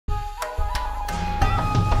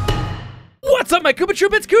What's up, my Koopa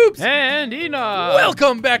Troop? It's Koops! And Enoch!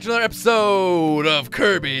 Welcome back to another episode of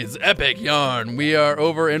Kirby's Epic Yarn. We are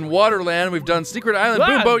over in Waterland. We've done Secret Island,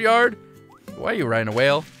 Boomboat Yard. Why are you riding a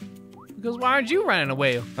whale? Because why aren't you riding a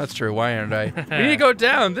whale? That's true, why aren't I? We need to go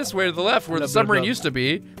down this way to the left where the submarine used to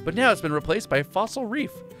be, but now it's been replaced by a fossil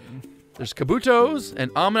reef. There's kabutos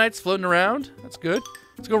and ammonites floating around. That's good.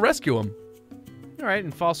 Let's go rescue them. All right,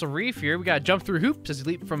 in Fossil Reef here, we gotta jump through hoops as you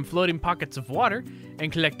leap from floating pockets of water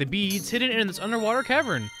and collect the beads hidden in this underwater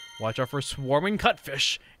cavern. Watch out for swarming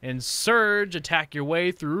cutfish and surge attack your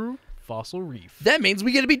way through Fossil Reef. That means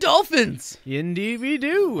we get to be dolphins. Indeed we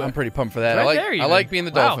do. I'm pretty pumped for that. Right I like being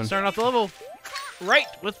the dolphin. Wow, starting off the level right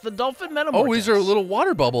with the dolphin metamorphosis. Oh, these are little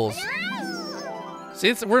water bubbles.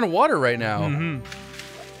 See, we're in water right now.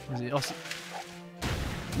 Also...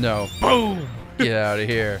 No. Boom! Get out of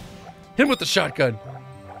here. Hit him with the shotgun.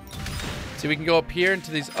 See, we can go up here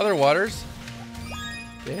into these other waters.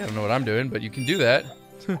 Yeah, I don't know what I'm doing, but you can do that.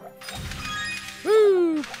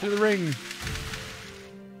 Woo! Through the ring.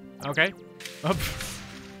 Okay. Up.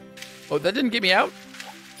 Oh, that didn't get me out?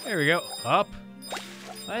 There we go. Up.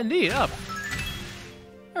 Indeed, up.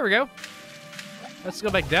 There we go. Let's go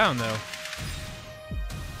back down, though.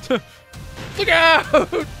 Look out!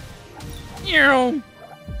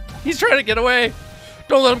 He's trying to get away.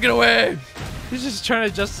 Don't let him get away. He's just trying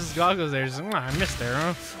to adjust his goggles there. He's like, I missed there,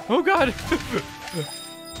 huh? Oh, God.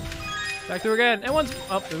 Back through again. And once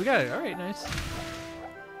up. We got it. All right, nice.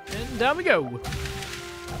 And down we go.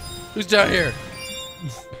 Who's down here?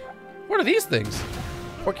 What are these things?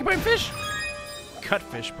 Porcupine fish?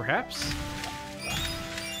 Cutfish, perhaps.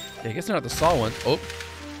 Yeah, I guess they're not the saw ones. Oh,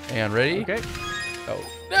 hang on, ready? Okay. Oh.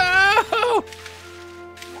 No!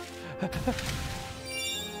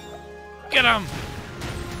 Get him!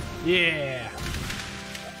 Yeah.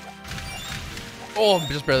 Oh, I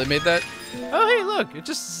just barely made that. Oh, hey, look. It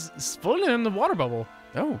just is floating in the water bubble.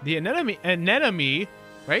 Oh. The anemone,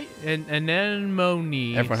 right?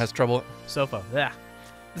 Anemone. Everyone has trouble. Sofa. Yeah.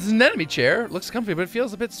 This is an enemy chair. It looks comfy, but it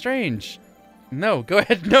feels a bit strange. No, go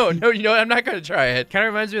ahead. No, you know what? I'm not going to try it. Kind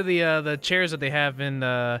of reminds me of the chairs that they have in,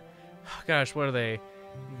 oh gosh, what are they?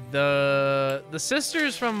 The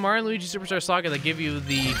sisters from Mario & Luigi Superstar Saga that give you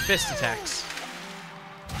the fist attacks.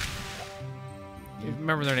 You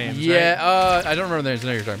remember their names, yeah, right? I don't remember their names. I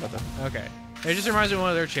know you're talking about them. Okay. It just reminds me of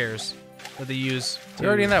one of their chairs that they use. We're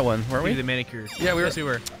already in that one, weren't we? The manicure. Yeah, we were. Yes, we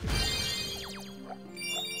were.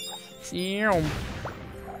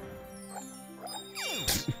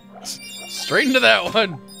 Straight into that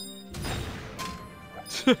one.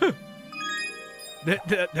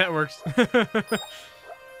 that works.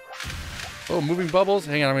 Oh, moving bubbles.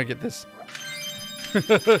 Hang on, I'm gonna get this.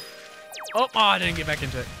 Oh, I didn't get back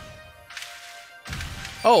into it.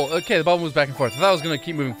 Oh, okay, the bubble moves back and forth. I thought I was gonna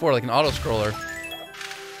keep moving forward like an auto-scroller.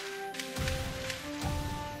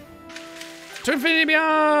 To infinity and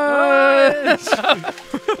beyond!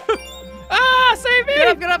 Ah, save me! Get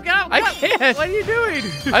up, get up, get up! I can't! What are you doing?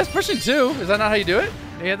 I was pushing 2. Is that not how you do it?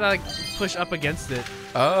 You have to like push up against it.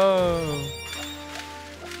 Oh.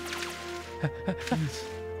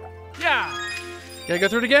 Yeah! Gotta go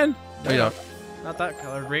through it again? No, you don't. Not that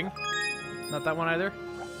colored ring. Not that one either.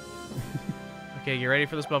 Okay, you ready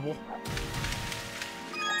for this bubble?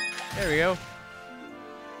 There we go.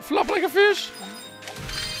 Flop like a fish.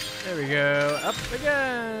 There we go. Up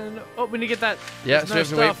again. Oh, we need to get that. Yeah, so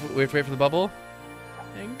we have to wait for the bubble.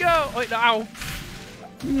 And go. Wait, no, ow.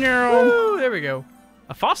 No. Woo, there we go.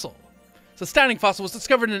 A fossil. This astounding fossil was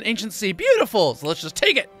discovered in an ancient sea. Beautiful. So let's just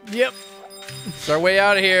take it. Yep. It's our way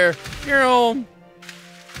out of here. Woo.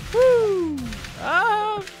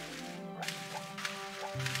 Ah.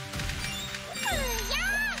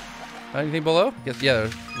 Anything below? Yes. Yeah.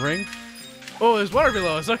 There's a ring. Oh, there's water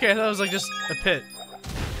below us. Okay, I thought it was like just a pit.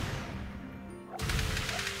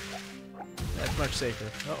 That's much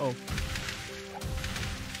safer. Uh-oh.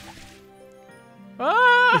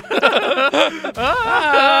 Ah!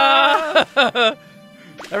 Ah!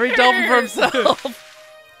 Every dolphin for himself.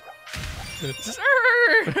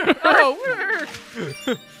 Oh,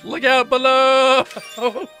 look out below.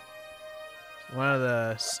 one of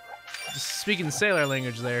the speaking sailor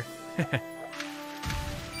language there.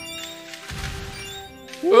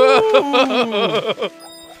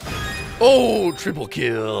 Oh, triple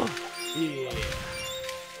kill. Yeah.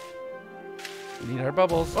 We need our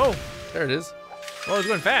bubbles. Oh, there it is. oh, it's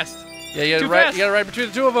going fast. Yeah, you gotta ride between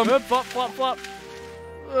the 2 of them. Flop, flop, flop.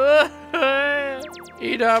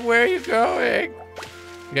 Enoch, where are you going?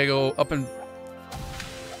 You gotta go up and...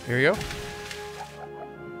 Here you go.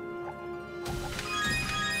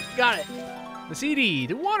 Got it. The CD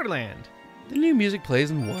to Waterland. The new music plays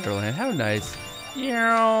in Waterland. How nice.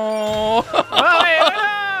 Oh,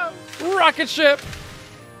 wait, Rocket ship.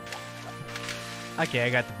 okay, I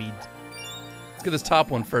got the beads. Let's get this top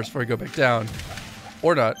one first before we go back down.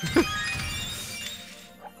 Or not.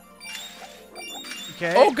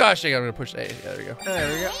 Okay. Oh gosh, I'm gonna push A. Yeah, there we go.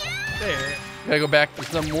 There we go. There. Gotta go back for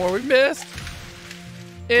some more we missed.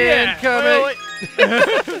 Yeah. Incoming.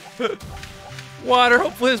 Wait. Water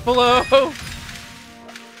hopefully is below.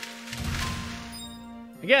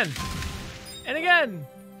 Again. And again.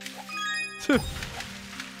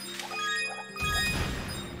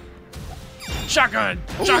 Shotgun.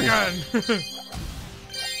 Ooh. Shotgun.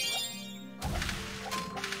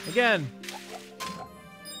 Again.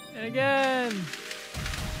 And again.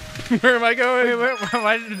 Where am I going? Wait,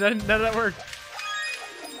 why did none of that work?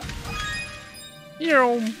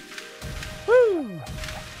 Woo!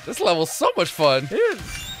 This level's so much fun. It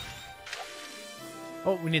is.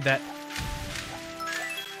 Oh, we need that.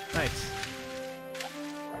 Nice.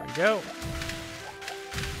 There we go.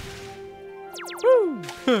 Woo!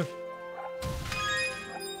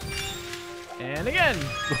 And again.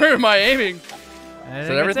 Where am I aiming? And Is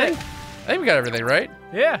that everything? I think we got everything, right?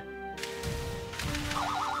 Yeah.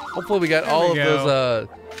 Hopefully we got There all we of go. those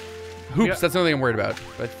hoops. got- That's the only thing I'm worried about.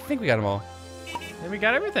 But I think we got them all. And we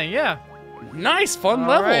got everything, yeah. Nice, fun All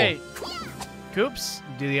level. right. Coops,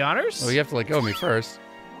 do the honors. Well, you have to let go of me first.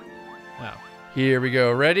 Wow. Here we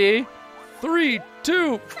go. Ready? 3,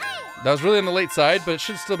 2. That was really on the late side, but it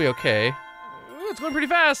should still be okay. Ooh, it's going pretty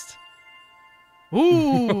fast.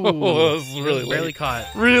 Ooh. That was really Barely late. caught.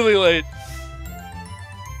 Really late.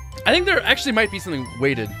 I think there actually might be something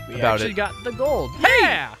weighted We about actually it. got the gold. Hey!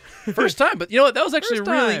 Yeah. First time, but you know what? That was actually First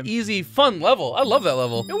a really time. easy, fun level. I love that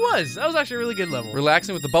level. It was. That was actually a really good level.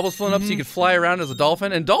 Relaxing with the bubbles filling up so you could fly around as a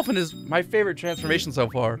dolphin. And dolphin is my favorite transformation so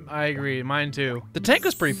far. I agree. Mine too. The tank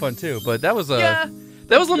was pretty fun too, but that was Yeah.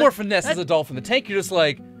 that was a little more finesse as a dolphin. The tank, you're just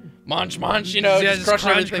like munch, you know, Yeah, just crush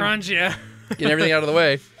crunch, everything, crunch, yeah. get everything out of the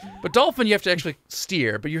way. But dolphin, you have to actually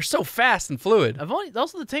steer, but you're so fast and fluid.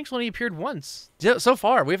 Also the tank's only appeared once. Yeah, so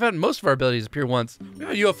far, we've had most of our abilities appear once. We've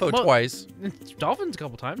had UFO Well- twice. Dolphins a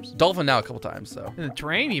couple times. Dolphin now a couple times, so. And the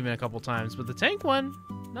terrain even a couple times. But the tank one,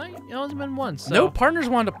 no, it only been once. So. No partners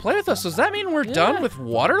wanted to play with us. Does that mean we're done Yeah. with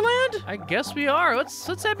Waterland? I guess we are. Let's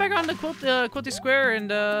head back on to Quilty Square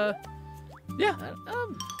and Yeah.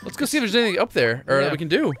 Let's go see if there's anything up there or Yeah. that we can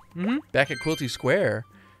do. Mm-hmm. Back at Quilty Square.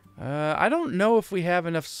 I don't know if we have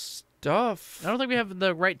enough stuff. I don't think we have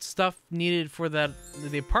the right stuff needed for the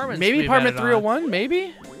apartments. Maybe we've apartment added on. 301,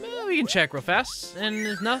 maybe? Well, we can check real fast, and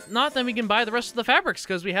if not, then we can buy the rest of the fabrics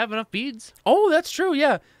because we have enough beads. Oh, that's true,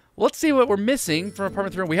 yeah. Let's see what we're missing from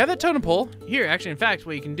apartment 301. We have that totem pole. Here, actually, in fact,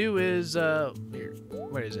 what you can do is here.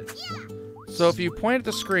 Where is it? So if you point at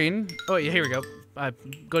the screen, Oh, yeah, here we go. I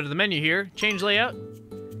go to the menu here, change layout.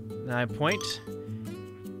 Then I point,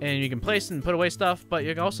 and you can place and put away stuff, but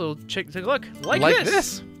you can also take a look like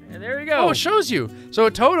this. And there you go. Oh, it shows you. So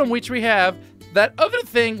a totem, which we have. That other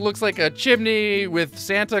thing looks like a chimney with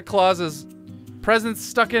Santa Claus's presents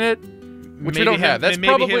stuck in it, which we don't have. That's maybe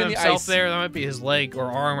probably him in the himself ice. there. That might be his leg or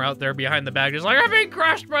arm out there behind the bag. Just like, I'm being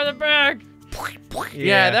crushed by the bag.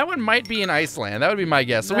 Yeah, that one might be in Iceland. That would be my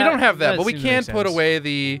guess. So we That- don't have that, that but we seems to can make put sense. away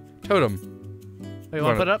the totem. Oh, you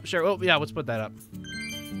want to put it up? Sure. Oh, yeah, let's put that up.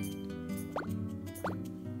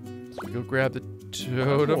 So go grab the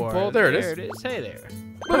totem Or- pole. There it is. There it is. Hey there.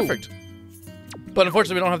 Perfect. But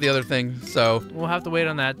unfortunately, we don't have the other thing, so We'll have to wait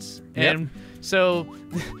on that. Yep. And so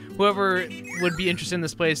whoever would be interested in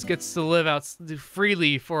this place gets to live out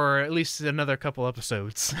freely for at least another couple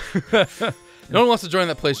episodes. no one wants to join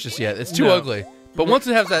that place just yet. It's too No. ugly. But once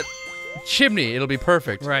it has that chimney, it'll be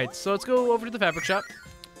perfect. Right. So let's go over to the fabric shop.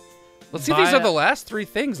 Let's see if these Buy are the last 3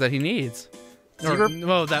 things that he needs. Or,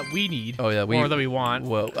 well, that we need. Oh yeah, Or that we want.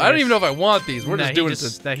 Well, I don't even know if I want these. We're just doing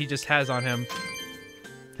it. That he just has on him.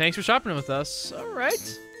 Thanks for shopping with us. All right.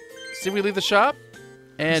 See if we leave the shop.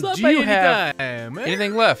 And Stop do by you any have time, eh?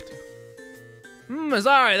 anything left?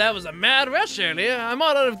 Sorry, that was a mad rush earlier. I'm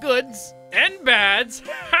all out of goods and bads.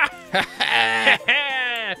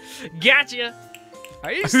 Gotcha.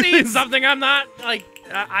 Are you seeing something I'm not? Like,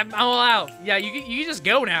 I'm all out. Yeah, you just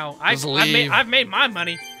go now. Just leave. I've made my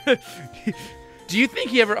money. Do you think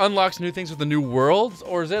he ever unlocks new things with the new worlds,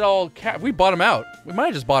 or is it all? We bought him out. We might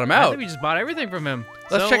have just bought him I out. think we just bought everything from him.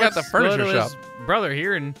 Let's check out the furniture go to shop. his brother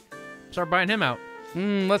here and start buying him out.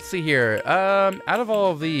 Let's see here. Out of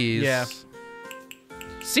all of these, Yeah.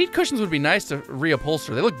 seat cushions would be nice to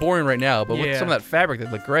reupholster. They look boring right now, but with Yeah. some of that fabric,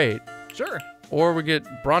 they'd look great. Sure. Or we get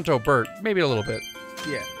Bronto Burt, maybe a little bit.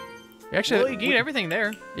 Yeah. Actually, Well, you get everything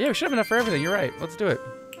there. yeah, we should have enough for everything. You're right. Let's do it.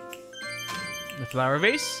 The flower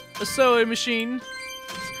vase, a sewing machine.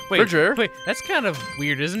 refrigerator. Wait, that's kind of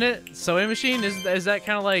weird, isn't it? Sewing machine? Is that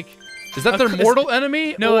kind of like... Is that their mortal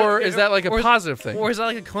enemy, or is that like a positive thing? Or is that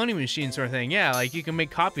like a cloning machine sort of thing? Yeah, like you can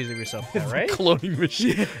make copies of yourself, with that, right? Cloning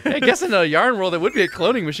machine. I guess in a yarn world, it would be a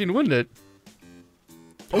cloning machine, wouldn't it?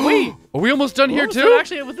 Oh, wait. Are we almost done here, too? So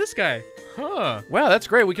actually, with this guy. Huh. Wow, that's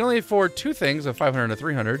great. We can only afford 2 things of 500 to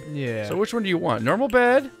 300. Yeah. So which one do you want? Normal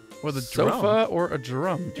bed, or the sofa, or a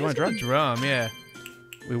drum? Do you want a drum? Drum, yeah.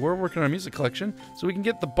 We were working on a music collection, so we can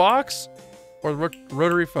get the box or the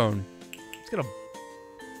rotary phone. Let's get a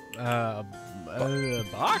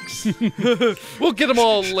box? We'll get them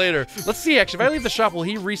all later. Let's see, actually. If I leave the shop, will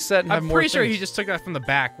he reset and have more I'm pretty sure things? he just took that from the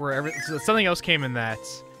back where so something else came in that.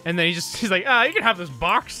 And then he's like, you can have this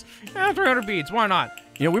box. 300 beads, why not?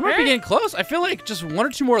 You know, we might be getting close. I feel like just 1 or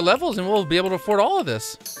 2 more levels and we'll be able to afford all of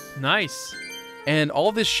this. Nice. And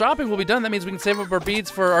all this shopping will be done. That means we can save up our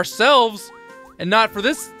beads for ourselves and not for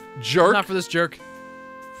this jerk. Not for this jerk.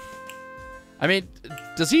 I mean,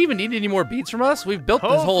 does he even need any more beads from us? We've built this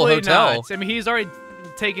whole Hopefully hotel. not. I mean, he's already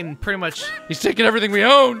taken pretty much... He's taken everything we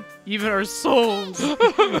own. Even our souls.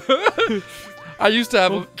 I used to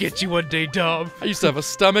have We'll get you one day, Dom. I used to have a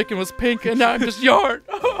stomach and was pink, and now I'm just yarn.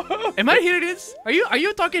 Am I hearing this? Are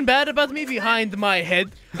you talking bad about me behind my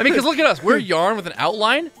head? I mean, because look at us. We're yarn with an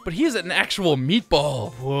outline, but he is an actual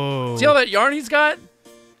meatball. Whoa. See all that yarn he's got?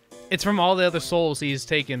 It's from all the other souls he's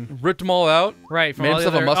taken. Ripped them all out. Right, from Made all the,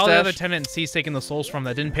 himself a other, all the other mustache. tenants he's taken the souls from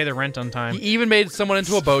that didn't pay their rent on time. He even made someone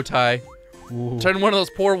into a bow tie. Turned one of those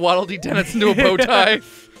poor Waddle Dee tenants into a bow tie.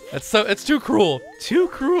 It's too cruel. Too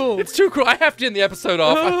cruel. It's too cruel. I have to end the episode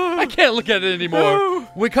off. I can't look at it anymore. No.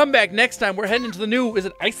 When we come back next time, we're heading into the new, is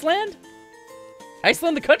it Iceland?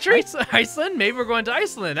 Iceland, the country? Iceland? Maybe we're going to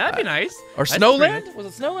Iceland. That'd be nice. Or That's Snowland? pretty- Was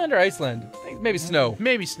it Snowland or Iceland? I think maybe snow.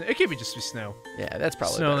 Maybe snow. It could be just be snow. Yeah, that's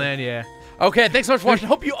probably better. Snowland, yeah. Okay, thanks so much for watching.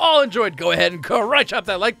 Hope you all enjoyed. Go ahead and chop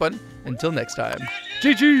that like button. Until next time.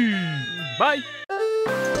 GG! Bye.